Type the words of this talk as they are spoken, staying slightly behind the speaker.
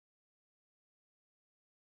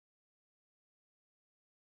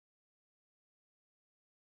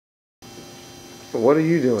What are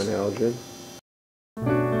you doing, Eldred?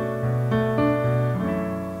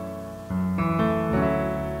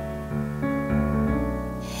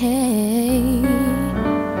 Hey.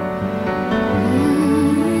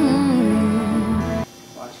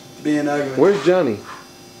 Being ugly. Where's Johnny?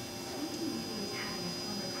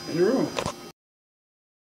 In the room.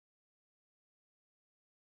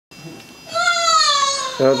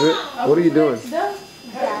 Eldred, what are you doing?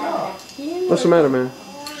 What's the matter, man?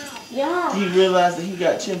 He realized that he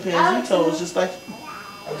got chimpanzee toes just like.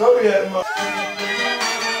 I told you that.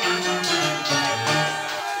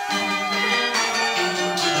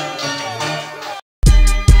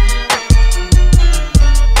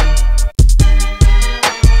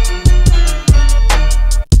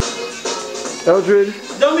 Eldred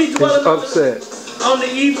Don't be is dwelling upset. on the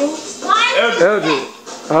evil.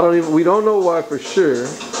 Eldred, we don't know why for sure.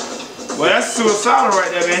 Well, that's suicidal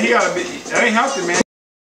right there, man. He gotta be. That ain't healthy, man.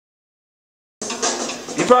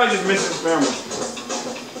 He probably just missed his family.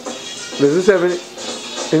 Does this have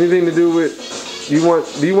anything to do with, do you want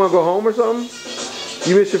to go home or something?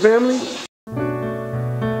 You miss your family?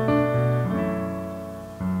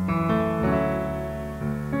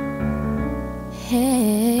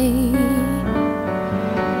 Hey.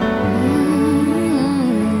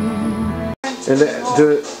 And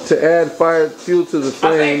to add fire fuel to the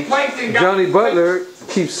flame, Johnny Butler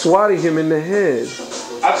keeps swatting him in the head.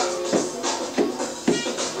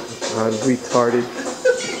 God, retarded.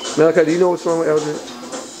 Malachi, do you know what's wrong with Eldred?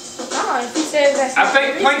 If he says that's I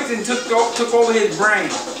think Plankton took over his brain.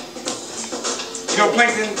 You know,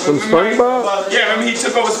 Plankton. From SpongeBob? Yeah, remember he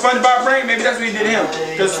took over SpongeBob's brain? Maybe that's what he did to him.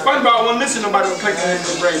 Because SpongeBob wouldn't listen to nobody with Plankton in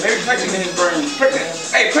his brain. Maybe Plankton in his brain. Plankton.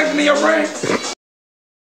 Hey, Plankton in your brain?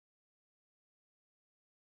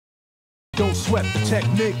 Don't sweat the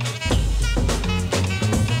technique.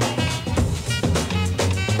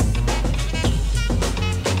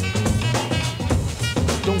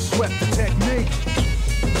 Don't sweat the technique.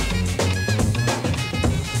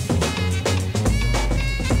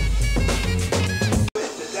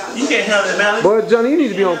 You can't handle it, man. Boy, Johnny, you need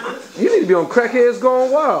to be on Crackheads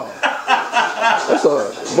Gone Wild. That's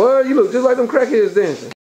all. Boy, you look just like them crackheads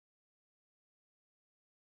dancing.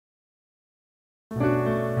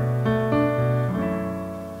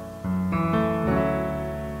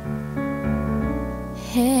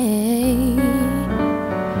 Hey.